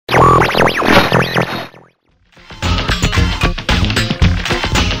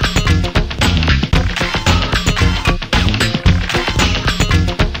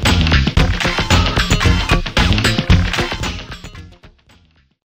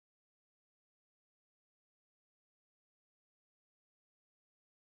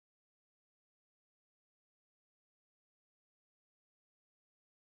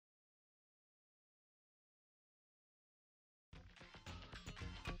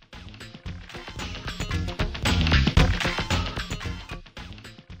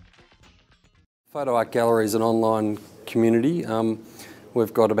Photo Art Gallery is an online community.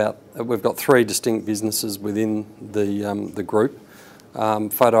 We've got three distinct businesses within the group.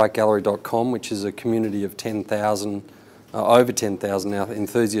 Photoartgallery.com, which is a community of 10,000, over 10,000 now,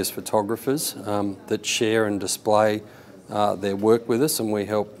 enthusiast photographers that share and display their work with us, and we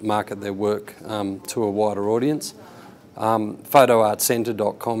help market their work to a wider audience.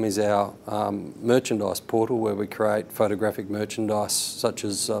 Photoartcentre.com is our merchandise portal where we create photographic merchandise such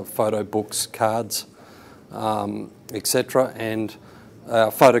as photo books, cards, etc. And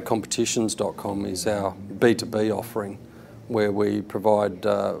photocompetitions.com is our B2B offering where we provide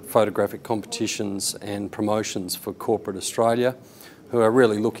photographic competitions and promotions for corporate Australia who are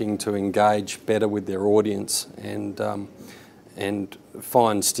really looking to engage better with their audience and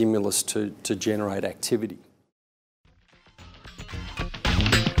find stimulus to generate activity.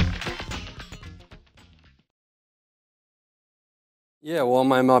 Yeah, well,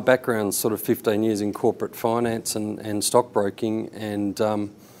 my background's sort of 15 years in corporate finance and stockbroking, and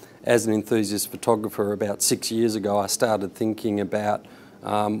as an enthusiast photographer about 6 years ago I started thinking about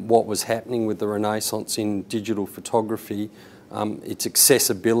what was happening with the renaissance in digital photography, its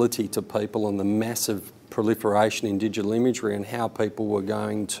accessibility to people and the massive proliferation in digital imagery and how people were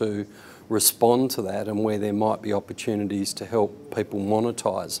going to respond to that and where there might be opportunities to help people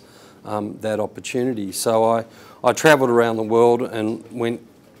monetise that opportunity. So I travelled around the world and went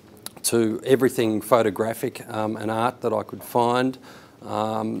to everything photographic and art that I could find,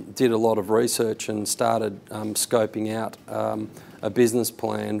 did a lot of research and started scoping out a business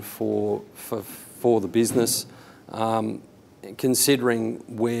plan for the business, considering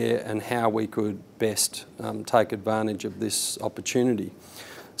where and how we could best take advantage of this opportunity.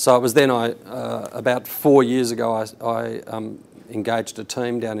 So it was then about 4 years ago, I engaged a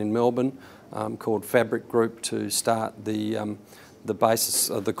team down in Melbourne called Fabric Group to start the basis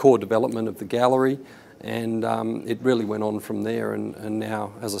of the core development of the gallery, and it really went on from there, and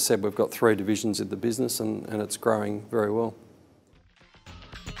now, as I said, we've got 3 divisions of the business and it's growing very well.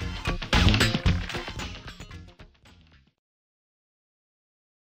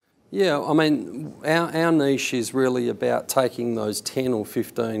 Yeah, I mean, our niche is really about taking those 10 or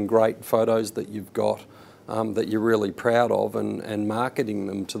 15 great photos that you've got that you're really proud of and marketing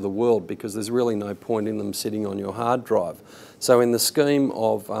them to the world, because there's really no point in them sitting on your hard drive. So in the scheme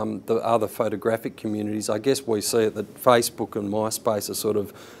of the other photographic communities, I guess we see it that Facebook and MySpace are sort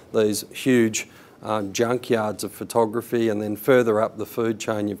of these huge junkyards of photography, and then further up the food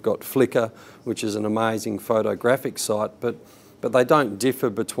chain you've got Flickr, which is an amazing photographic site, but they don't differ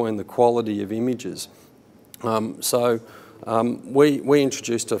between the quality of images. We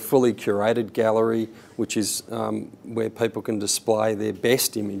introduced a fully curated gallery, which is where people can display their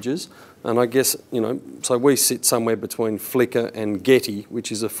best images. And I guess, so we sit somewhere between Flickr and Getty,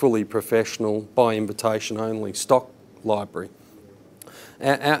 which is a fully professional, by invitation only stock library.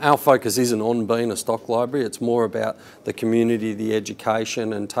 Our focus isn't on being a stock library, it's more about the community, the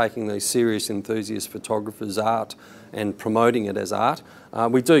education, and taking these serious enthusiast photographers' art and promoting it as art.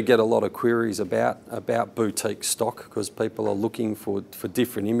 We do get a lot of queries about boutique stock because people are looking for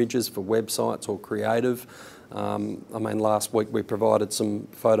different images for websites or creative. I mean, last week we provided some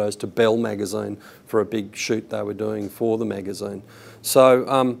photos to Bell magazine for a big shoot they were doing for the magazine.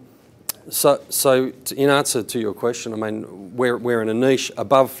 So in answer to your question, I mean, we're in a niche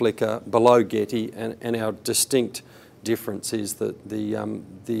above Flickr, below Getty, and our distinct difference is that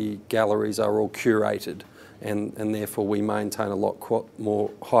the galleries are all curated, and therefore we maintain a lot more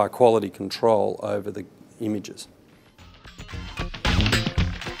higher quality control over the images.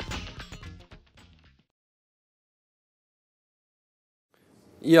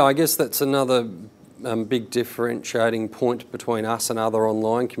 Yeah, I guess that's another big differentiating point between us and other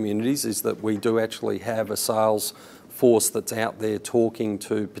online communities, is that we do actually have a sales force that's out there talking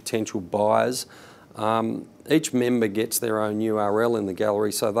to potential buyers. Each member gets their own URL in the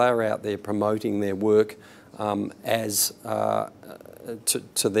gallery, so they're out there promoting their work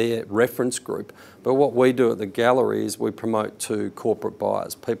to their reference group. But what we do at the gallery is we promote to corporate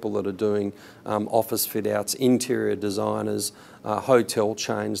buyers, people that are doing office fit-outs, interior designers, hotel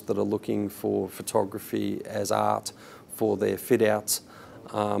chains that are looking for photography as art for their fit-outs,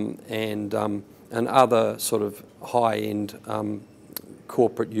 and other sort of high-end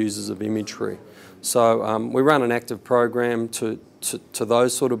corporate users of imagery. So we run an active program to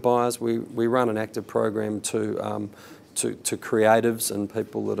those sort of buyers. We run an active program to creatives and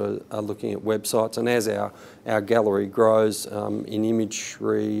people that are looking at websites. And as our gallery grows in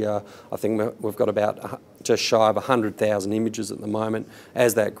imagery, I think we've got about just shy of 100,000 images at the moment.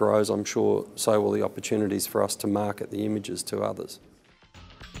 As that grows, I'm sure so will the opportunities for us to market the images to others.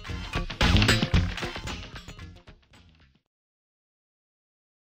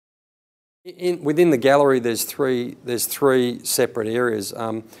 Within the gallery, there's three separate areas.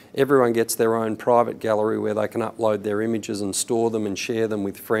 Everyone gets their own private gallery where they can upload their images and store them and share them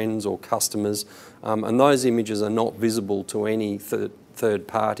with friends or customers. And those images are not visible to any third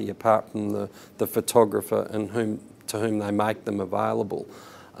party apart from the photographer and to whom they make them available.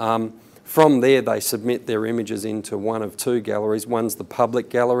 From there, they submit their images into one of two galleries. One's the public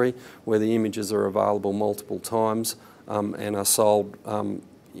gallery, where the images are available multiple times and are sold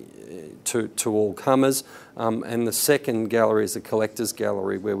to all comers. And the second gallery is a collector's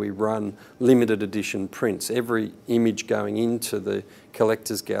gallery, where we run limited edition prints. Every image going into the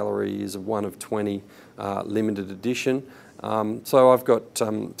collector's gallery is one of 20 limited edition. So I've got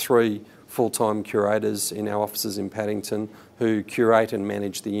 3 full-time curators in our offices in Paddington who curate and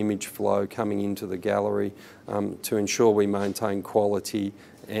manage the image flow coming into the gallery to ensure we maintain quality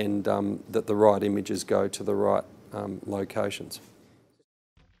and that the right images go to the right locations.